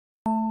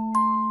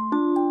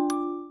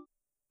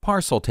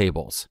Parcel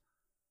tables.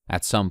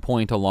 At some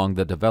point along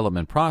the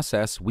development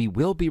process, we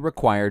will be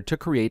required to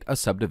create a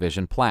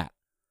subdivision plat.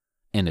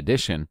 In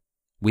addition,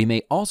 we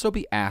may also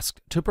be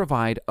asked to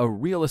provide a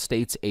real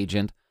estate's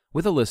agent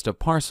with a list of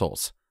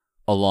parcels,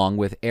 along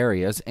with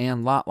areas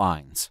and lot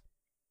lines.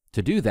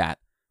 To do that,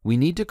 we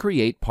need to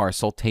create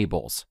parcel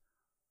tables.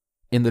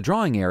 In the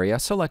drawing area,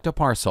 select a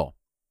parcel.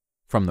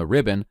 From the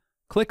ribbon,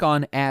 click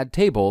on Add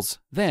Tables,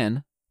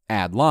 then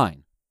Add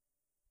Line.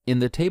 In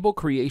the table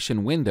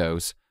creation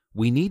windows,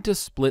 we need to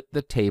split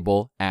the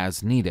table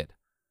as needed.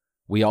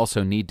 We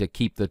also need to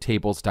keep the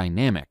tables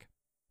dynamic.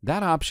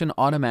 That option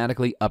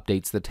automatically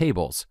updates the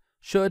tables,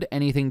 should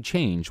anything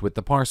change with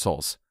the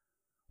parcels.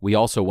 We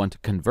also want to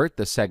convert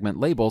the segment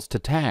labels to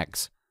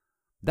tags.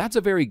 That's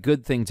a very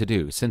good thing to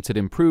do since it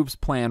improves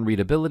plan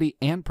readability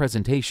and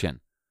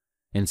presentation.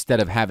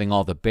 Instead of having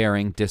all the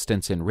bearing,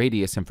 distance, and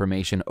radius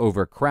information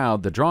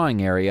overcrowd the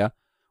drawing area,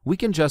 we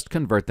can just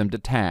convert them to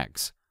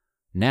tags.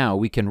 Now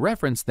we can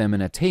reference them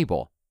in a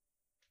table.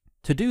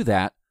 To do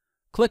that,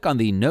 click on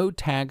the No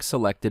Tag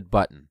Selected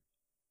button.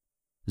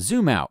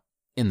 Zoom out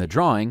in the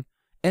drawing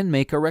and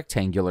make a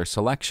rectangular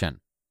selection.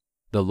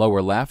 The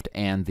lower left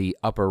and the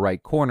upper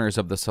right corners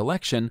of the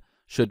selection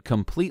should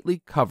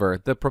completely cover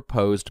the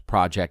proposed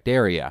project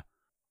area.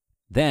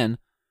 Then,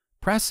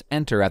 press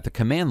Enter at the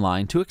command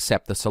line to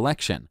accept the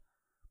selection.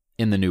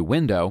 In the new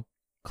window,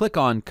 click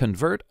on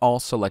Convert All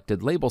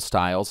Selected Label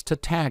Styles to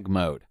Tag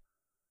Mode.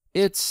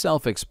 It's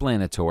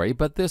self-explanatory,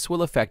 but this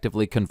will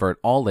effectively convert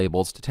all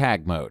labels to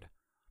tag mode.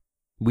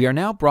 We are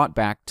now brought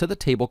back to the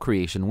table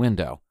creation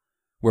window,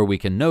 where we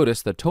can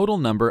notice the total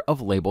number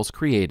of labels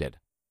created.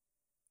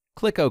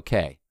 Click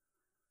OK.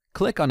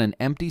 Click on an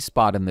empty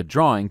spot in the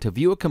drawing to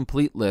view a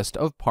complete list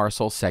of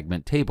parcel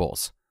segment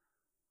tables.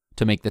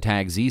 To make the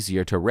tags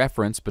easier to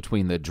reference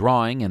between the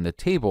drawing and the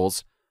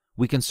tables,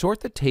 we can sort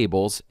the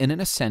tables in an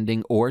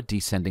ascending or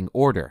descending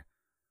order.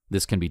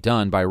 This can be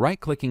done by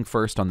right-clicking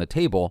first on the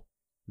table,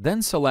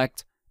 then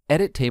select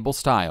Edit Table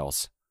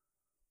Styles.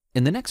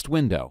 In the next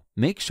window,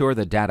 make sure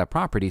the Data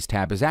Properties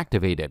tab is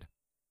activated.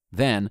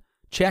 Then,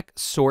 check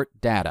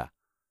Sort Data.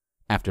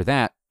 After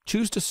that,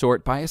 choose to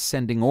sort by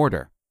ascending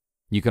order.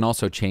 You can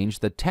also change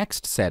the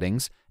text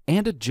settings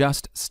and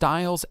adjust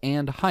styles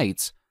and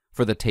heights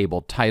for the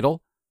table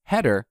title,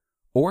 header,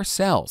 or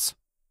cells.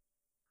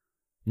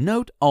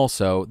 Note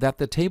also that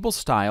the table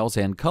styles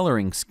and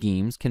coloring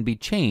schemes can be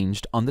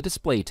changed on the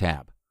Display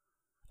tab.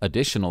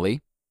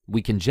 Additionally,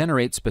 we can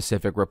generate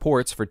specific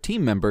reports for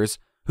team members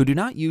who do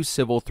not use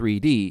Civil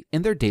 3D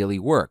in their daily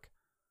work.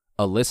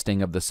 A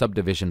listing of the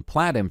subdivision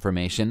plat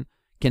information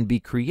can be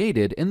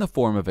created in the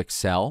form of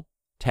Excel,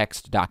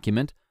 text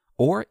document,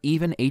 or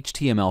even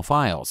HTML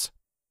files.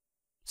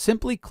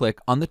 Simply click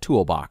on the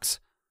toolbox,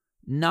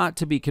 not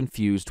to be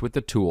confused with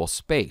the tool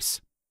space.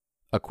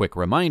 A quick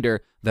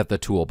reminder that the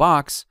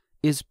toolbox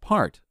is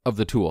part of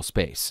the tool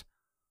space.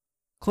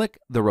 Click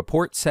the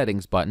Report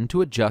Settings button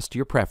to adjust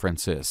your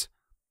preferences.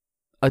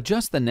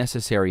 Adjust the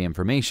necessary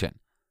information,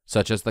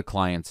 such as the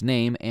client's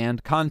name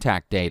and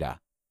contact data.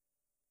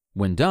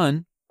 When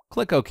done,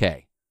 click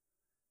OK.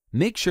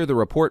 Make sure the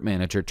Report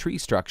Manager tree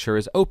structure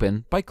is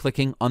open by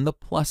clicking on the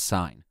plus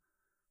sign.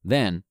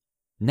 Then,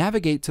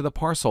 navigate to the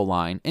parcel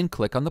line and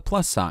click on the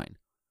plus sign.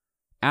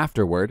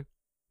 Afterward,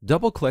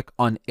 double-click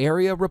on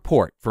Area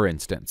Report, for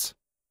instance.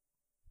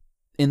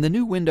 In the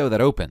new window that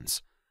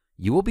opens,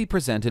 you will be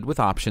presented with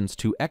options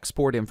to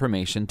export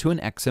information to an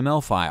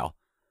XML file.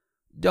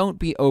 Don't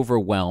be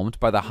overwhelmed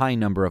by the high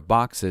number of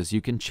boxes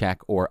you can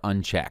check or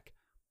uncheck.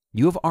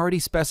 You have already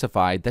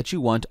specified that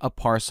you want a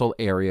parcel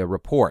area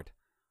report.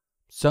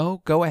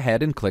 So go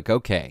ahead and click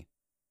OK.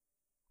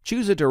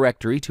 Choose a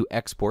directory to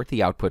export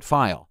the output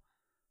file.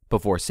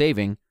 Before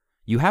saving,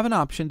 you have an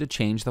option to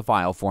change the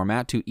file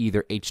format to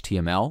either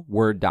HTML,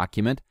 Word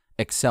document,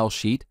 Excel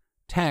sheet,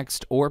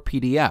 text, or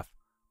PDF.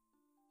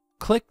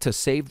 Click to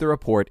save the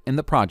report in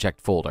the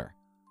project folder.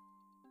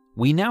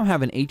 We now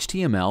have an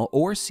HTML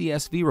or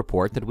CSV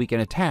report that we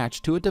can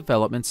attach to a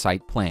development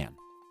site plan.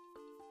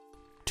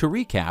 To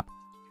recap,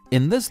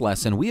 in this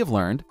lesson we have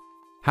learned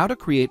how to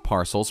create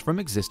parcels from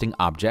existing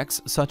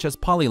objects such as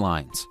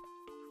polylines,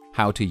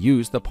 how to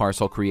use the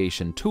parcel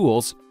creation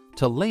tools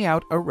to lay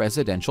out a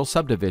residential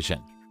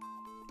subdivision,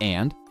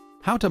 and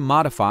how to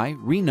modify,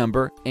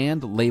 renumber,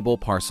 and label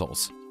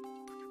parcels.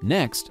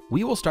 Next,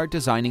 we will start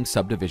designing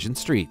subdivision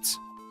streets.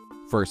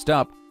 First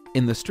up,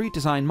 in the Street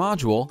Design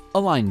module,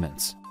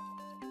 Alignments.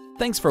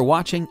 Thanks for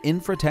watching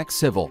Infratech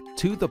Civil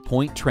to the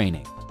Point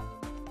training.